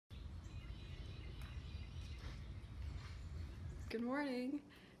Good morning.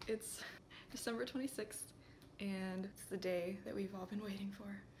 It's December 26th and it's the day that we've all been waiting for.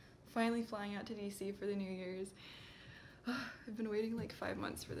 Finally flying out to DC for the New Year's. I've been waiting like 5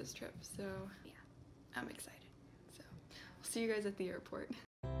 months for this trip, so yeah, I'm excited. So I'll see you guys at the airport.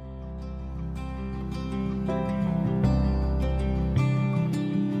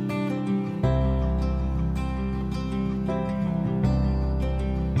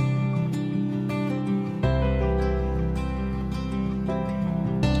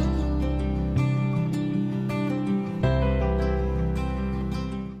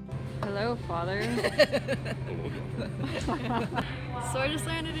 Hello, Father. So I just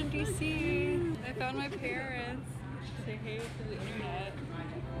landed in DC. I found my parents. Say hey to the internet.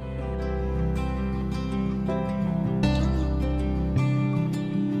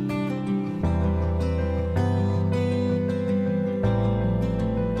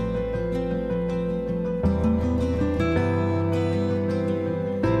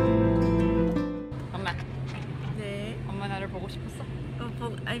 엄마. 네. 엄마 나를 보고 싶었어?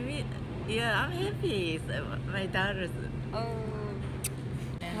 I mean, yeah, I'm happy. My daughters.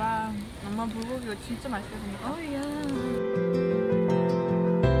 와, 엄마 불고기가 진짜 맛있게 생겼다. Oh yeah.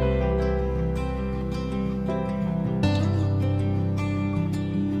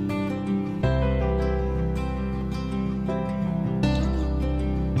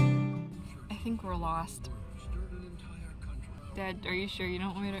 I think we're lost. Dad, are you sure you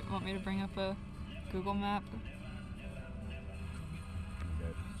don't want me to bring up a Google map?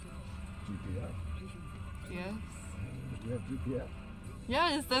 GPS. Yes. You have GPS?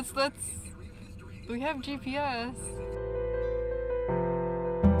 Yes, that's we have GPS.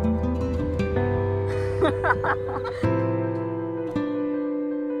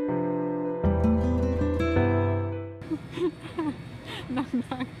 No.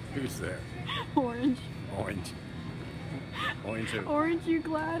 Who's there? Orange. Orange. Orange. Orange, you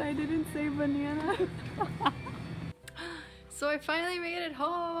glad I didn't say banana? So I finally made it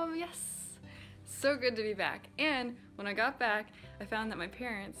home, yes! So good to be back. And when I got back, I found that my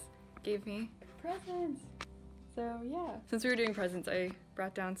parents gave me presents. So yeah. Since we were doing presents, I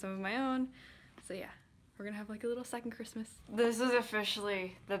brought down some of my own. So yeah, we're gonna have like a little second Christmas. This is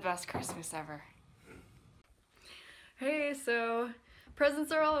officially the best Christmas ever. Hey, so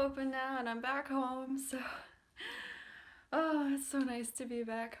presents are all open now and I'm back home, so oh, it's so nice to be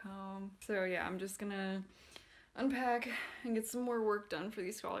back home. So yeah, I'm just gonna unpack and get some more work done for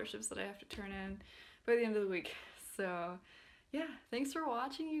these scholarships that I have to turn in by the end of the week. So yeah, thanks for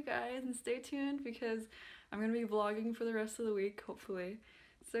watching, you guys, and stay tuned because I'm gonna be vlogging for the rest of the week, hopefully.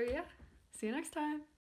 So yeah, see you next time.